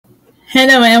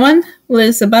Hello everyone,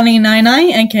 this is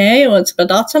Bunny99 aka Elizabeth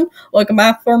Dawson. Welcome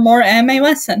back for more anime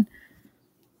lesson.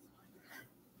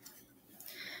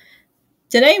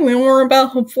 Today we learn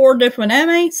about 4 different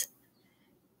animes,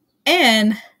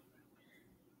 and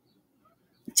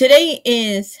today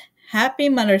is Happy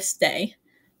Mother's Day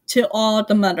to all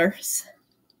the mothers.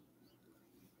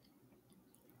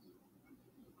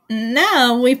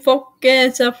 Now we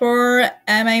focus for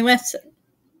anime lesson.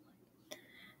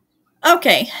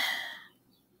 Okay,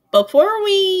 before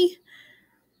I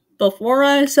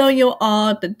show you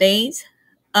all the dates,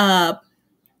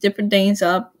 different days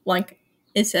up, like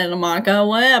it's in a manga,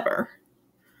 whatever.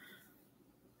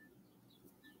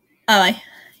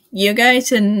 You guys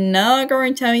should know I'm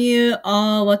going to tell you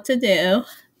all what to do.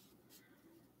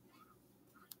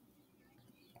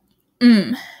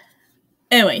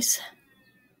 Anyways,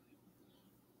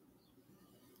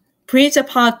 please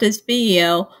pause this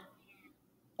video,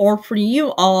 or for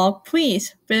you all,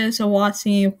 please finish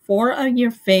watching 4 of your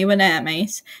favorite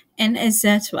animes and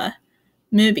etc.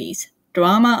 Movies,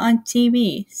 drama on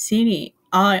TV, CD,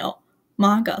 IL,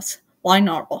 mangas, light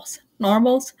novels,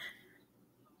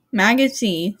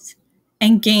 magazines,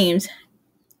 and games.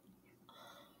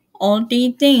 All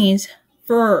these things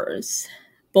first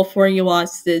before you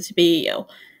watch this video.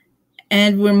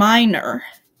 And reminder,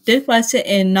 this lesson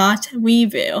is not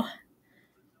review.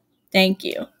 Thank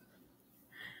you.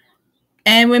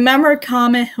 And remember,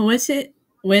 comment which anime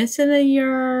is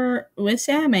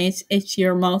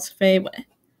your most favorite.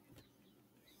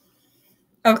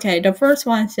 Okay, the first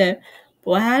one said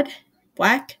Black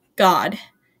God.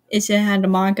 It had the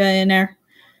manga in there.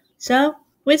 So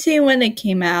we'll see when it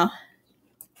came out.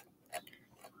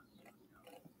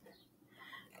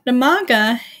 The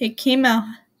manga, it came out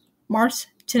March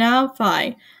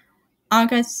 2005,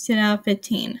 August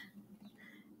 2015.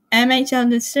 Anime of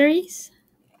the series,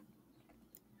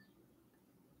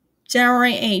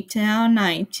 January 8,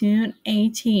 2009, June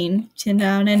 18,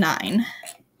 2009.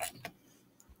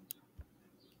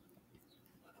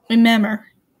 Remember,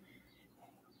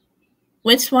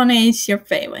 which one is your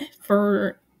favorite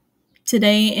for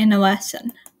today in the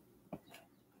lesson?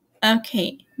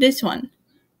 Okay, this one.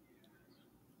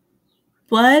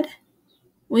 Blood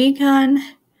Recon.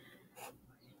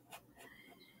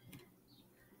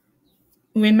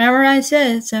 Remember I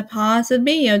said to pause the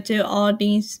video to all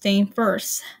these things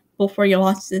first before you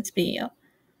watch this video.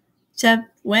 So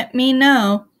let me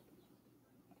know.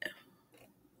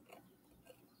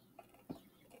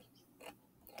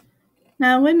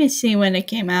 Now let me see when it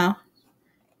came out.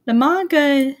 The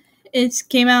manga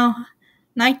came out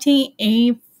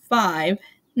 1985,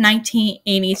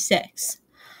 1986.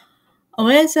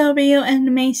 Original video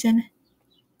animation.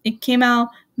 It came out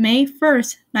May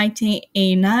 1st,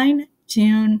 1989,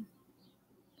 June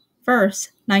 1st,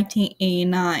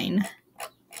 1989.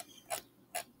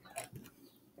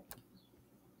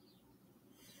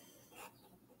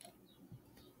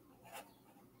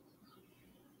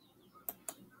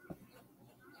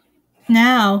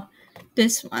 Now,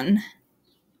 this one.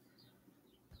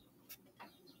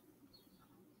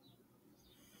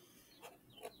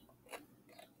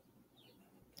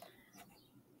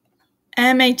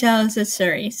 Anime television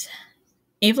series.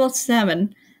 April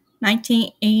 7,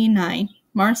 1989.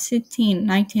 March 15,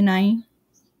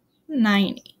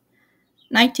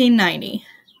 1990.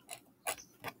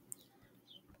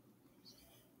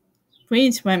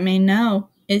 Please let me know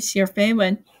it's your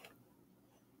favorite.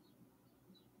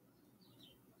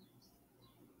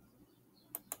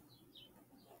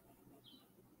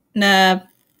 The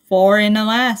 4 in the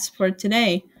last for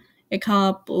today. It's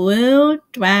called Blue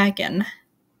Dragon.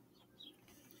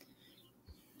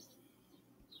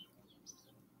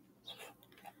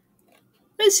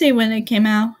 Let's see when it came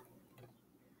out.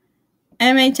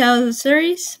 Anime television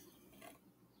series.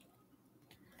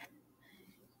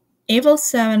 April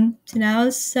 7,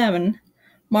 2007.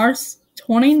 March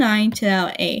 29,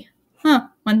 2008.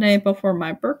 One day before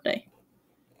my birthday.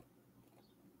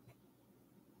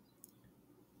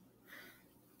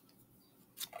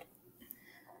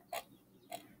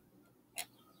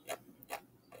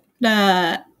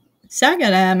 The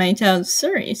second anime television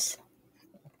series.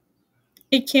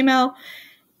 It came out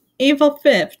April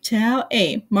 5th,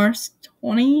 2008, March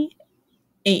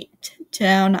 28,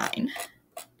 2009.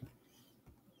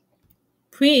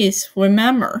 Please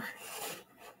remember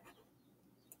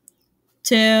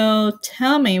to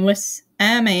tell me which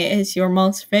anime is your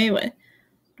most favorite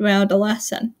throughout the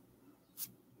lesson.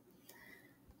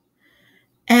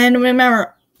 And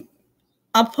remember,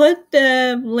 I'll put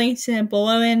the links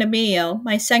below in the video.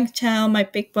 My second channel, my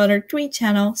Big Brother 3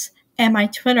 channels, and my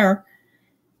Twitter.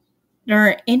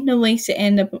 They're in the links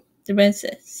in the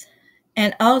business.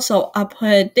 And also, I'll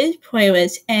put this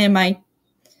playlist and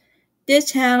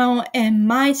this channel and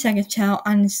my second channel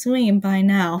on the screen by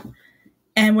now.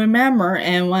 And remember,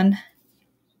 everyone,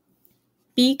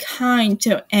 be kind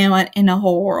to anyone in the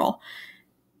whole world.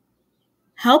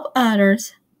 Help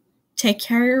others. Take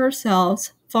care of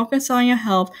yourselves. Focus on your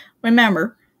health.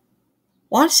 Remember,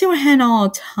 wash your hand all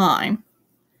the time.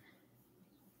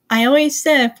 I always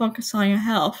said focus on your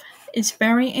health. It's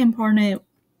very important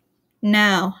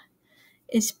now.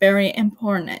 It's very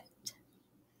important.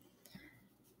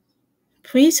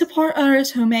 Please support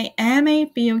others who make anime,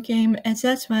 video game,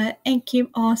 etc. and keep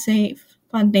all safe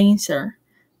from danger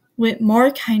with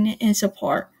more kindness and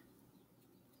support.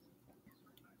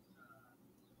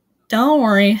 Don't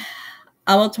worry,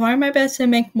 I will try my best to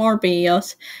make more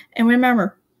videos. And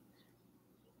remember,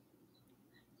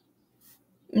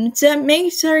 to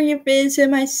make sure you visit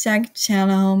my second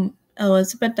channel,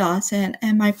 Elizabeth Dawson,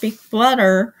 and my Big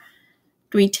Brother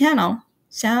 3 channel,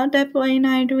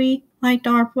 Shadow.93, Light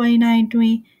Dark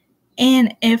 93,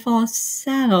 and If All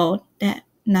Settled at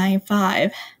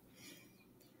 95.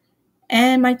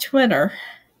 And my Twitter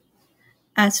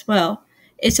as well.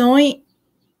 It's only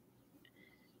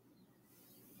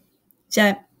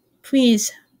that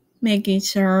please making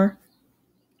sure.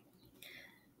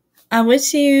 I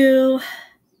wish you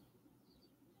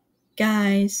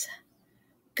guys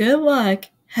good luck,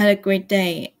 had a great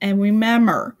day, and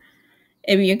remember,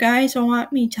 if you guys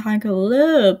want me to talk a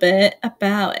little bit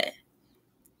about it,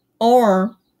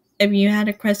 or if you had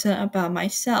a question about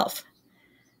myself,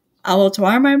 I will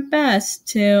try my best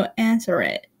to answer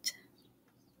it.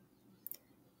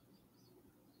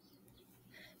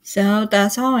 So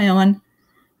that's all, everyone.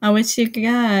 I wish you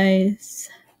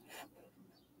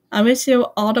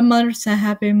all the mothers a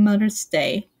happy Mother's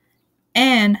Day,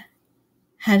 and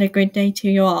had a great day to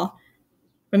you all.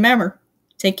 Remember,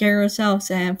 take care of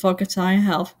yourselves and focus on your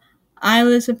health. I'm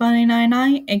Elizabeth Bunny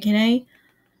 99, aka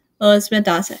Elizabeth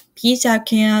Dawson. Peace out,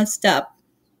 Kina. Step.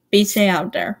 Be safe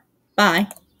out there. Bye.